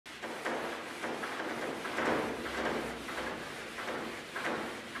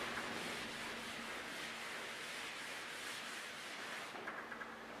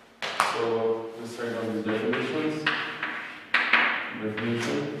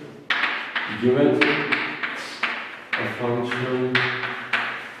given a function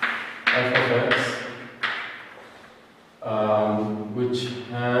f of x which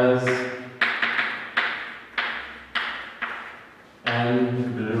has n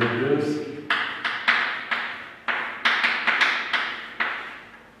derivatives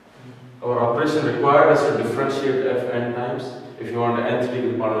our operation required us to differentiate f n times if you want an nth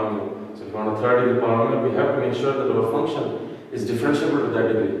degree polynomial. So if you want a third degree polynomial, we have to make sure that our function is differentiable to that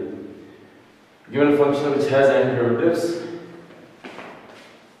degree. Given a function which has n derivatives,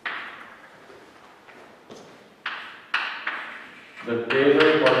 the Taylor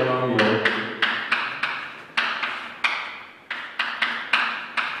polynomial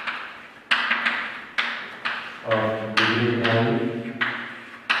of degree n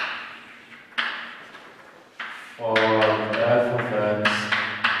for f of x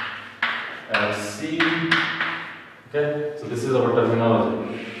as c. Okay, so this is our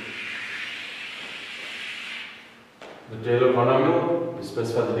terminology. The Taylor polynomial, we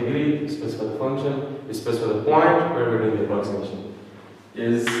specify the degree, we specify the function, we specify the point where we're doing the approximation,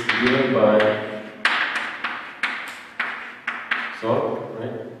 is given by, so,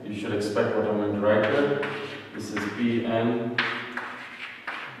 right, you should expect what I'm going to write here. This is Pn,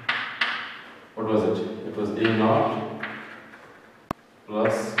 what was it? It was A0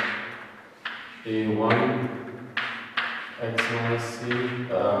 plus A1 x minus c,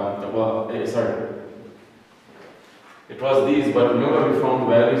 sorry. It was these, but remember we found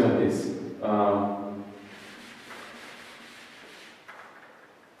values of these.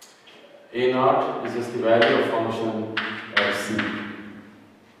 A0 is just the value of function of c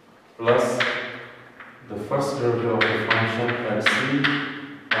plus the first derivative of the function at c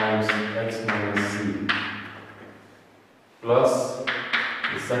times x minus c plus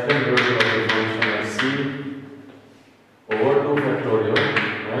the second derivative of the function at c over 2 factorial,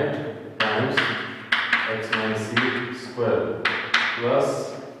 right, times x minus c squared plus,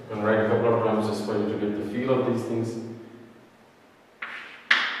 you can write a couple of times just for you to get the feel of these things.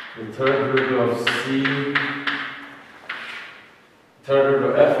 The third derivative of c, third derivative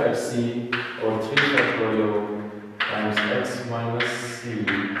of f at c over 3 factorial times x minus c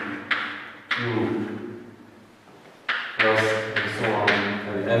cubed plus and so on,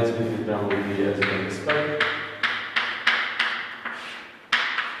 and the nth degree term will be as you can expect.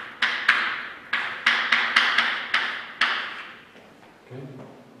 Okay.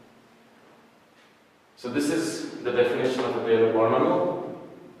 So this is the definition of a Taylor polynomial.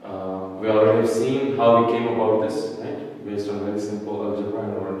 We already have seen how we came about this, right? Based on very simple algebra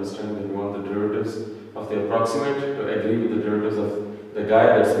and our understanding that we want the derivatives of the approximate to agree with the derivatives of the guy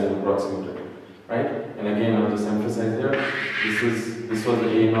that's being approximated, right? And again, I'll just emphasize here, this was the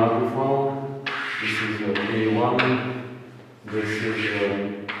A0 we found, this is your A1, this is your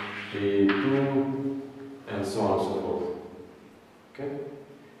A2, and so on and so forth. Okay?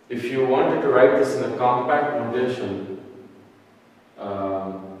 If you wanted to write this in a compact notation,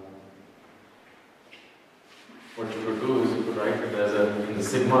 what you could do is you could write it as in the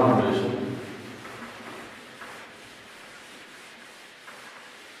sigma notation.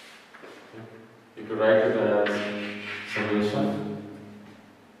 You could write it as summation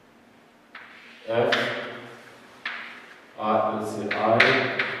f, let's say I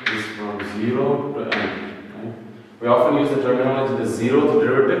is from 0 to n. Right? We often use the terminology the 0th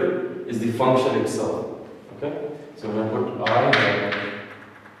derivative is the function itself. Okay? So when I put I here,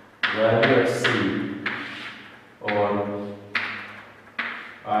 value at c or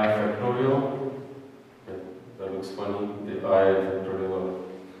I factorial, okay, that looks funny, the I factorial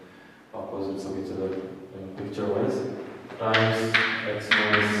are opposites of each other picture wise, times x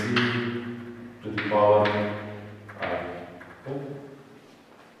minus c to the power I. Okay?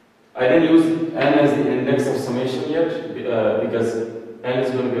 I didn't use n as the index of summation yet because n is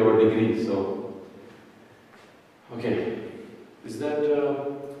going to be our degree, so okay, is that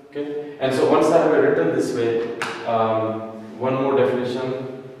okay? And so once I have it written this way, one more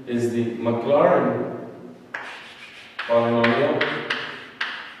definition is the Maclaurin polynomial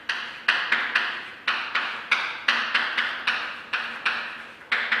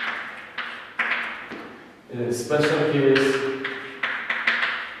in a special case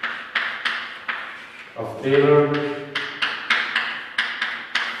of Taylor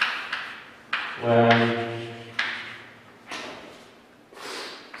when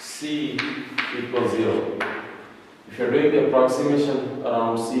c equals 0. If you're doing the approximation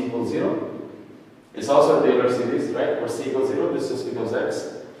around c equals 0, it's also a Taylor series, right? For c equals 0, this just becomes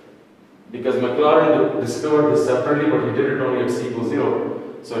x. Because Maclaurin discovered this separately, but he did it only at c equals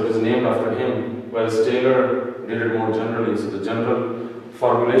 0, so it is named after him, whereas Taylor did it more generally. So the general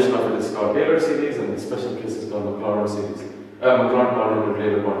formulation of it is called Taylor series, and the special case is called Maclaurin series. Maclaurin polynomial,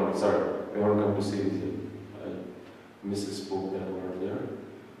 Taylor polynomial. Sorry, we haven't come to series yet. I misspoke that word there.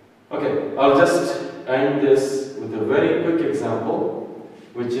 Okay, I'll just end this with a very quick example,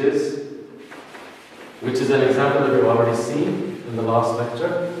 which is an example that we've already seen in the last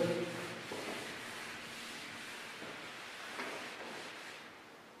lecture.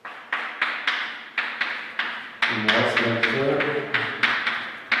 In the last lecture,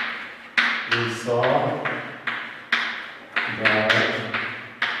 we saw that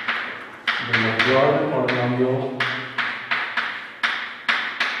the Maclaurin polynomial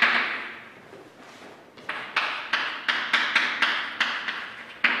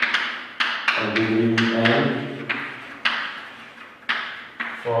of degree n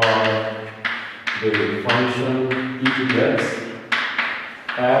for the function e to the x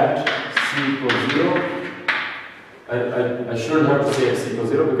at c equals 0. I shouldn't have to say x equals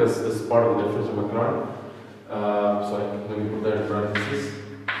 0 because this is part of the definition of Maclaurin. So let me put that in parentheses.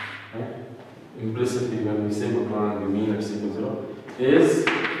 Right? Implicitly, when we say Maclaurin, we mean x equals 0 is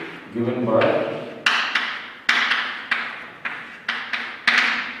given by.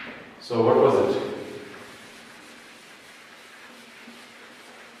 So what was it?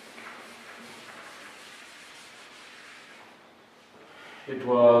 It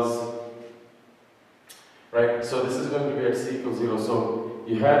was, right, so this is going to be at c equals 0. So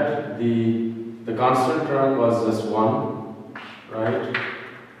you had the constant term was just 1, right?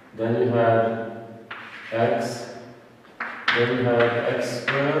 Then you had x, then you had x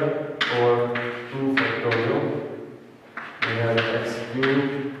squared or 2 factorial, you had x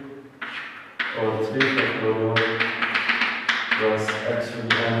cubed or 3 factorial plus x to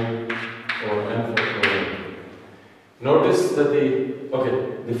the n or n factorial. Notice that the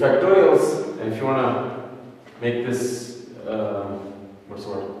factorials, and if you want to make this, what's the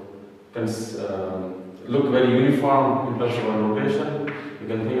word, look very uniform in terms of our notation, you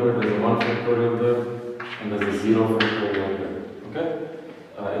can think of it as a 1 factorial there and there's a 0 factorial there. Okay?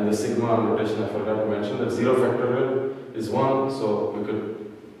 In the sigma notation, I forgot to mention that 0 factorial is 1, so we could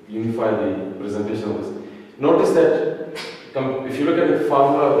unify the presentation of this. Notice that if you look at the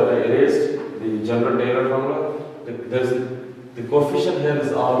formula that I erased, the general Taylor formula, the coefficient here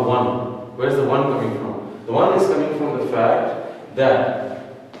is all 1. Where's the 1 coming from? The 1 is coming from the fact that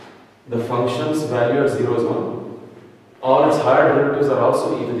the function's value at 0 is 1. All its higher derivatives are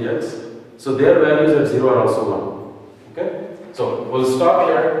also e to the x. So their values at 0 are also 1. Okay? So we'll stop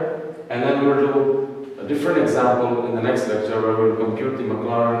here and then we'll do a different example in the next lecture where we'll compute the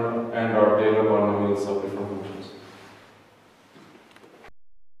Maclaurin and our Taylor polynomials of different